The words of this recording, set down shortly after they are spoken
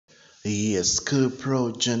Yes,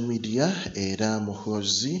 PROJOURN media era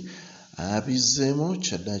Muhoozi abizzeemu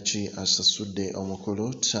kyaddaaki asasude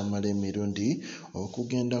omukulu Tamale Mirundi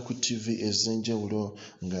okugenda ku TV ez'enjawulo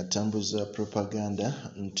ng'atambuza propaganda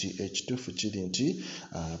nti ekituufu kiri nti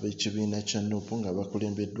ab'ekibiina kya NUP nga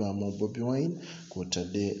bakulembeddwamu Bobi Wine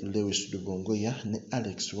kw'otadde Lewis Dubongoya ne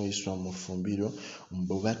Alex Waiswa mu ffumbiro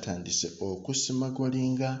mbu batandise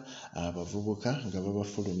okusmuglinga abavubuka nga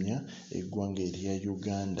babafulumya eggwanga erya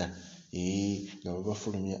Uganda. Nga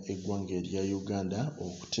babafulumya eggwanga erya Uganda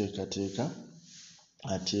okuteekateeka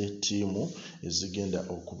ate ttiimu ezigenda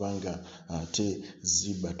okubanga ate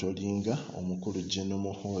zibatolinga omukulu Gen.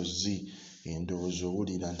 Muhoozi. Endowooza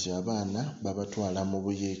owulira nti abaana babatwala mu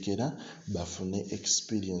buyeekera bafune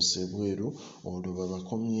experience ebweru olwo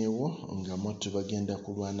babakomyewo nga motto bagenda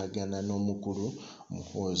kulwanagana n'omukulu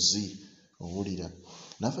Muhoozi. Owulira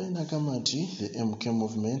navayo n'agamba nti the MK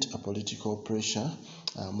movement a political pressure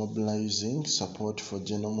mobilizing support for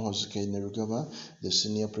Gen. Muhoozi Kainerugaba, the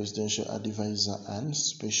senior presidential advisor and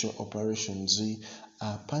special operations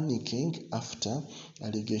are panicking after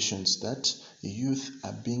allegations that youth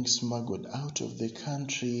are being smuggled out of the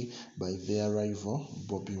country by their rival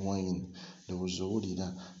Bobi Wine. Owulira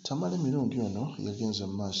Tamale Mirundi ono yagenze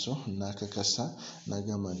mu maaso n'akakasa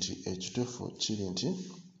n'agamba nti ekituufu kiri nti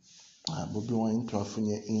Bobi Wine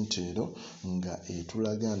twafunye intero nga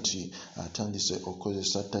etulaga nti atandise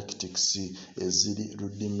okukozesa tactics eziri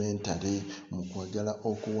rudimentary mu kwagala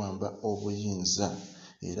okuwamba obuyinza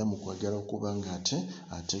era mu kwagala okuba nga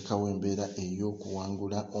ateekawo embeera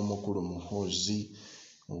ey'okuwangula omukulu Muhoozi.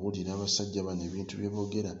 Owulira abasajja bano ebintu bye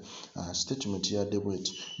boogera. Statement yadde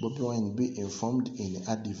bw'eti: Bobi Wine, be informed in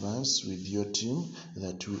advance with your team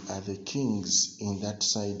that we are the kings in that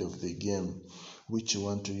side of the game which you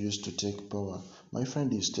want to use to take power. My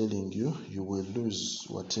friend is telling you, you will lose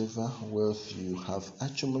whatever wealth you have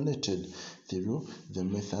accumulated through the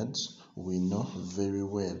methods we know very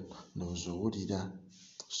well. Nozowulira.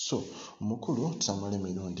 So omukulu Tamale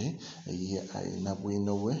Mirundi ye alina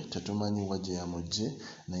bwino bwe, tetumanyi wa gye yamugye,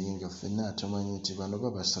 naye nga ffenna tumanyi nti bano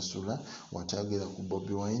babasasula wataagera ku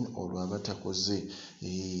Bobi Wine olwo abatakoze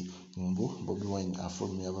mbu Bobi Wine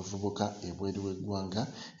afulumya abavubuka ebweru w'eggwanga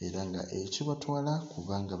era nga ekibatwala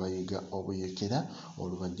kubanga bayiga obuyeekera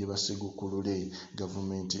olwo bajje basigukulule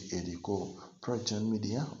gavumenti eriko. PROJOURN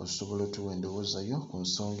media osobola otuwa endowooza yo ku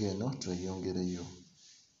nsonga eno tweyongereyo.